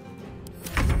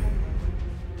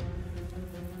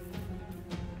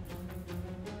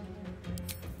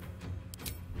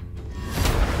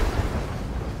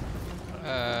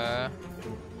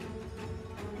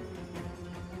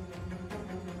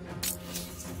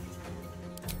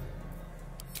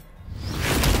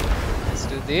 Let's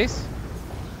do this.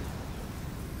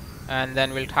 And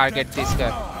then we'll target this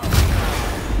guy.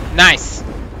 Nice.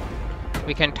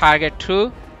 We can target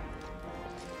two.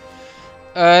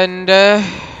 And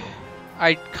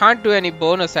I can't do any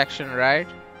bonus action, right?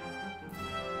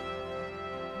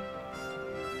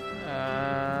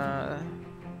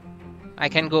 I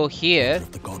can go here.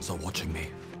 The gods are watching me.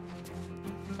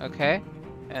 Okay.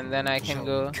 And then I can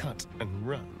go. Cut and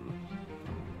run.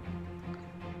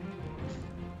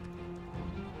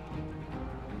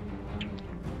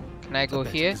 Can I go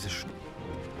here? Position.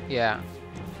 Yeah.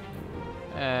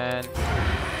 And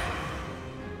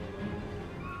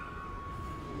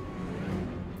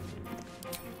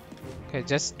okay,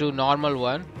 just do normal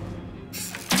one.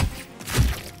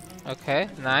 Okay,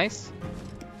 nice.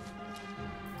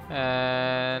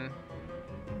 And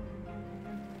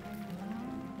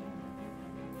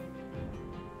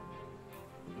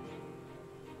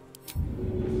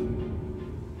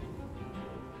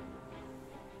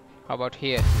how about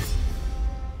here?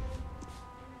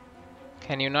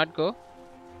 Can you not go?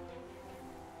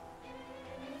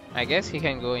 I guess he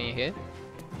can go in here.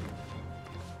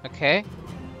 Okay.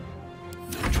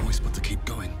 No choice but to keep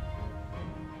going.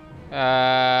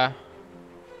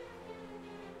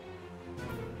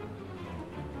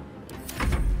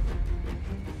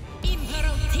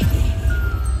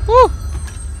 Woo!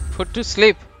 Put to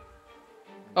sleep.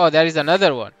 Oh, there is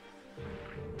another one.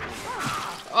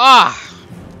 Ah!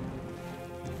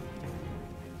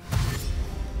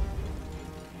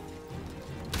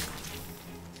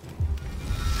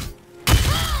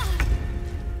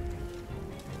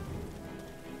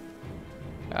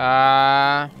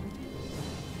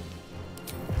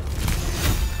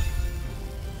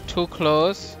 Too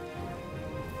close.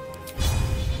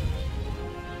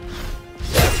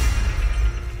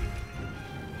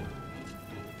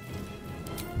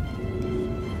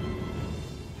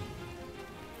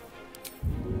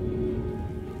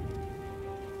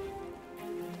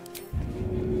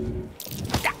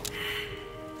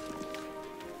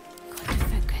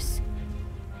 Focus.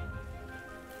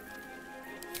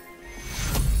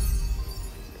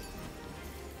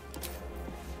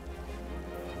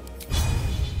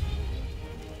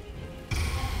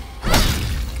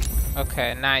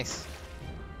 Okay, nice.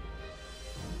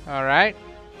 All right.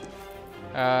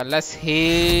 Let's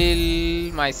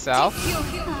heal myself.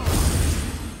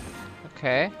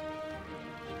 Okay.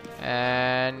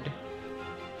 And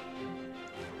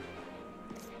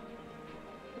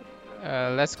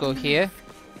let's go here.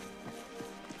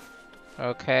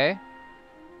 Okay.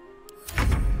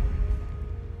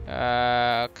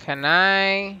 Can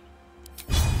I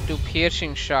do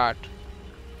piercing shot?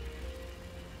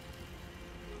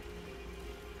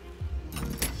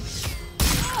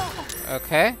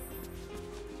 Okay.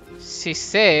 She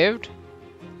saved.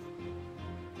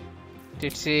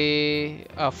 Did she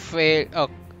fail? Oh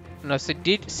no, she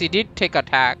did take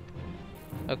attack.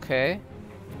 Okay.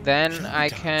 Then I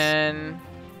can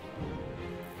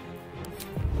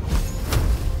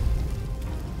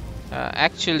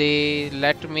actually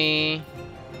let me.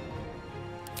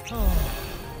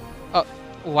 Oh,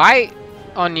 why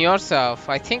on yourself?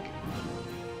 I think.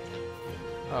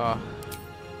 Oh.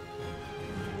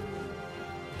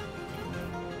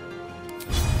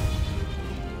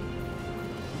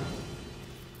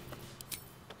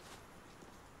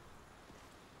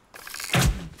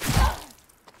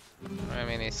 I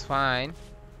mean, it's fine.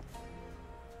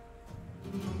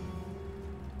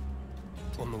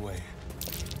 On the way.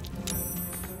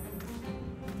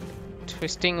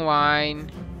 Twisting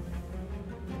wine.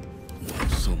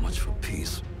 So much for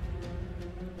peace.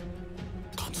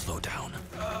 Can't slow down.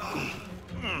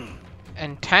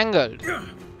 Entangled.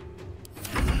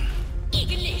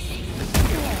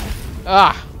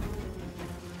 Ah.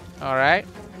 All right.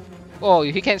 Oh,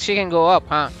 she can go up,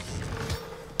 huh?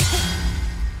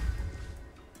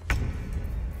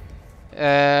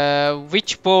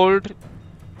 Which bolt?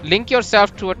 Link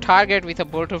yourself to a target with a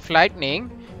bolt of lightning.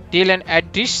 Deal an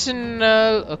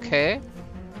additional. Okay.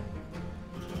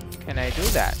 Can I do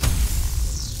that?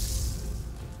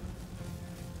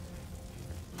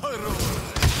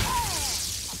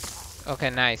 Okay,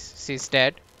 nice. She's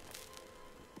dead.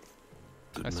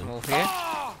 Let's move here.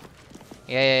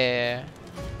 Yeah.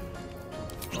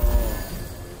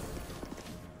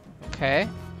 Okay.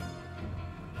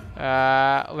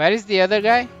 Where is the other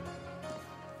guy?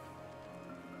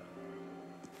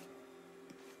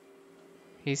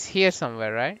 He's here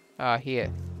somewhere, right? Ah,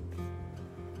 here.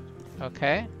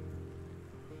 Okay.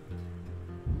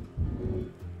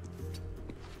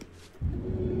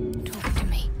 Talk to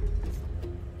me.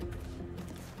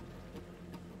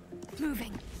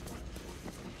 Moving.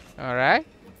 All right.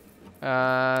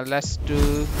 Let's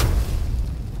do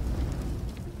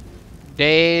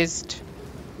dazed.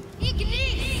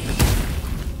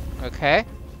 Okay.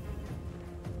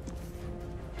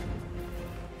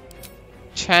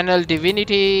 Channel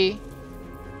divinity.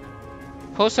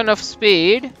 Potion of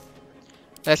speed.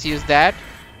 Let's use that.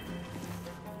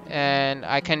 And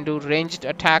I can do ranged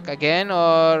attack again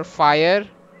or fire.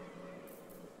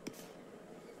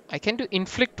 I can do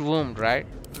inflict wound, right?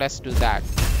 Let's do that.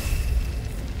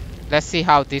 Let's see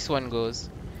how this one goes.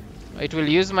 It will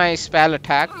use my spell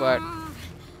attack, but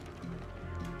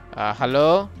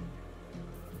hello?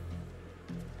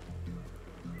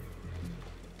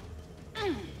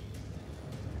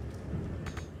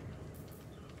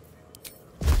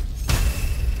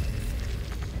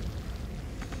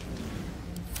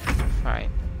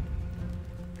 Fine.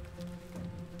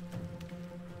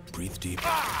 Breathe deep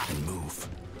and move.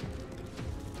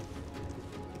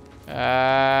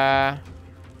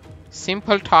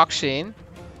 Simple toxin.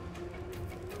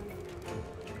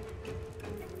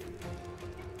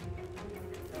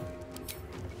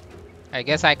 I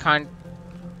guess I can't.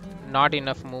 Not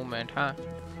enough movement, huh?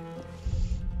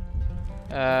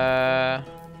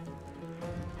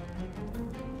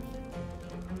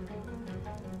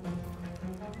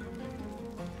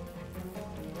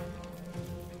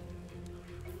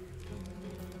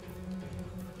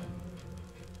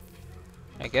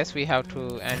 I guess we have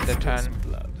to end the turn.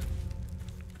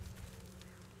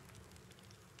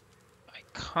 I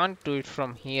can't do it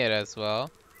from here as well.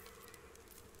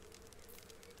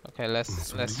 Okay,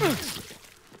 let's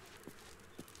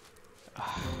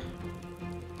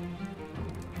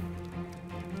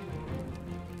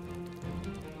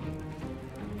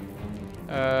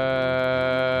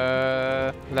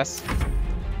Let's.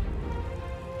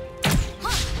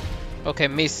 Okay,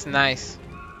 miss. Nice.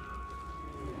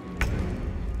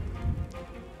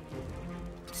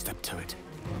 Step to it.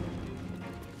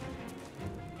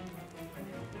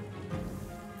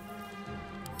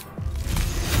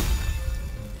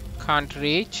 Can't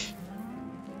reach.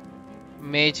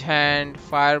 Mage hand,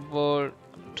 firebolt,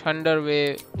 thunder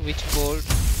wave, witch bolt.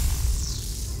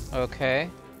 Okay.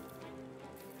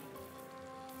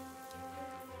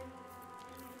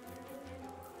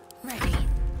 Ready.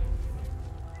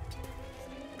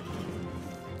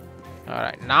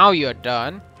 Alright, now you're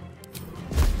done.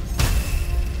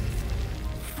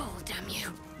 Fall, damn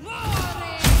you.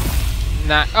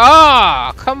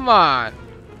 Oh, come on.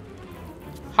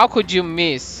 How could you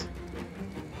miss?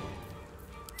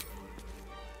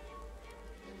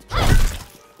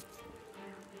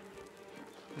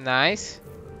 Nice.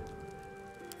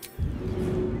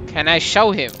 Can I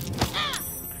show him?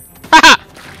 Haha!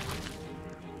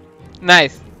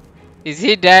 Nice. Is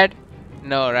he dead?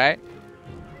 No, right?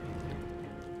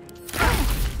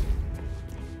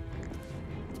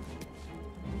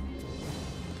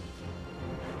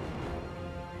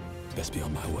 Best be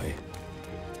on my way.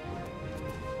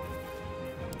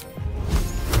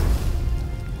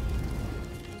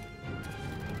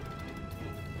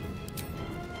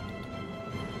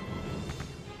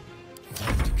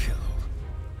 Time to kill.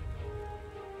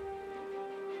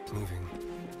 Moving.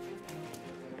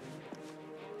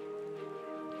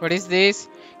 What is this?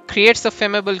 Creates a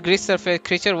flammable grease surface.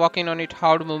 Creature walking on it,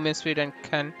 hard movement speed and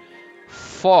can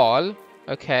fall.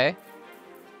 Okay.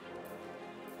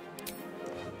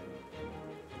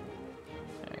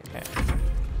 Okay.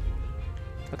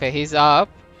 Okay, he's up.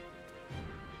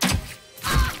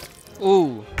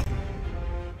 Ooh.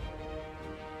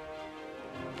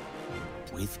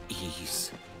 With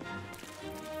ease.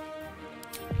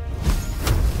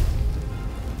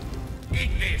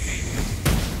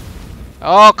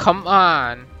 Oh, come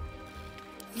on.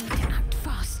 Need to act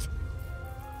fast.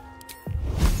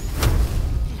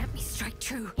 Let me strike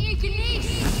true.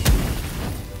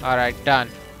 Alright, done.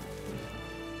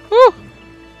 Whew.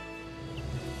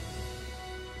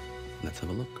 Let's have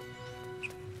a look.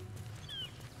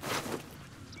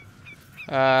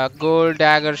 Gold,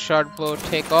 dagger, short bow,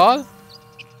 take all.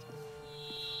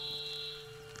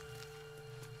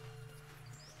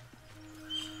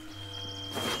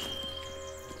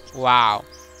 Wow.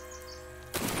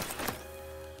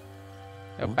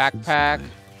 A What's backpack.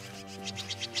 inside?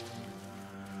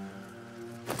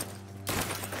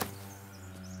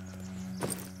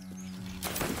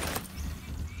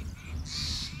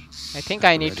 I think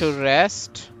I need to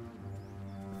rest.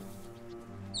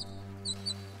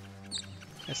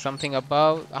 There's something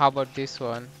above. How about this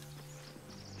one?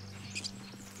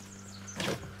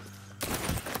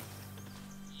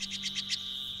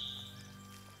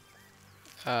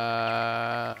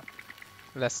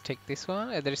 Let's take this one.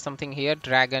 There is something here.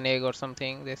 Dragon egg or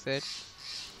something, they said.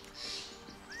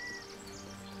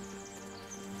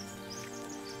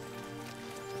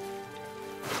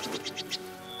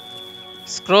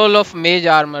 Scroll of Mage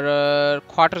Armorer,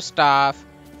 Quarterstaff,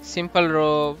 Simple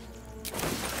Robe.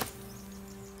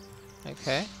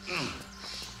 Okay.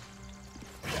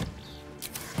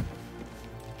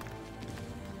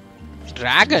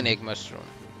 Dragon Egg Mushroom.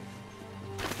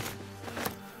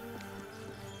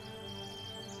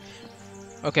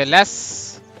 Okay,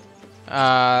 let's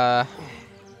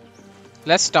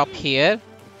stop here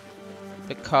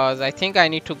because I think I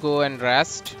need to go and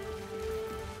rest.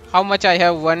 How much I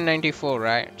have? 194,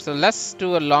 right? So let's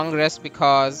do a long rest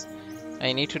because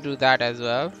I need to do that as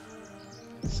well.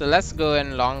 So let's go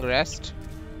and long rest.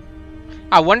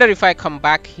 I wonder if I come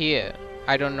back here.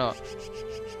 I don't know.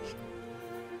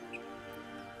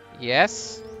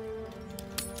 Yes.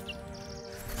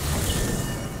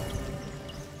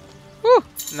 Whew,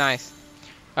 nice.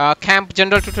 Camp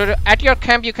general tutorial. At your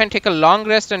camp, you can take a long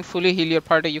rest and fully heal your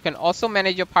party. You can also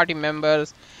manage your party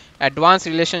members, advance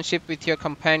relationship with your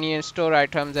companions, store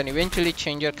items, and eventually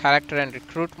change your character and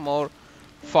recruit more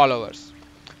followers.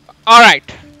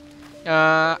 Alright.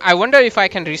 I wonder if I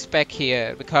can respec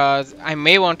here because I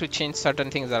may want to change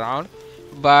certain things around.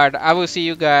 But I will see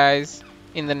you guys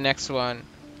in the next one.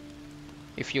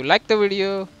 If you like the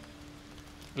video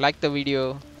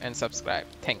and subscribe.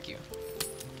 Thank you.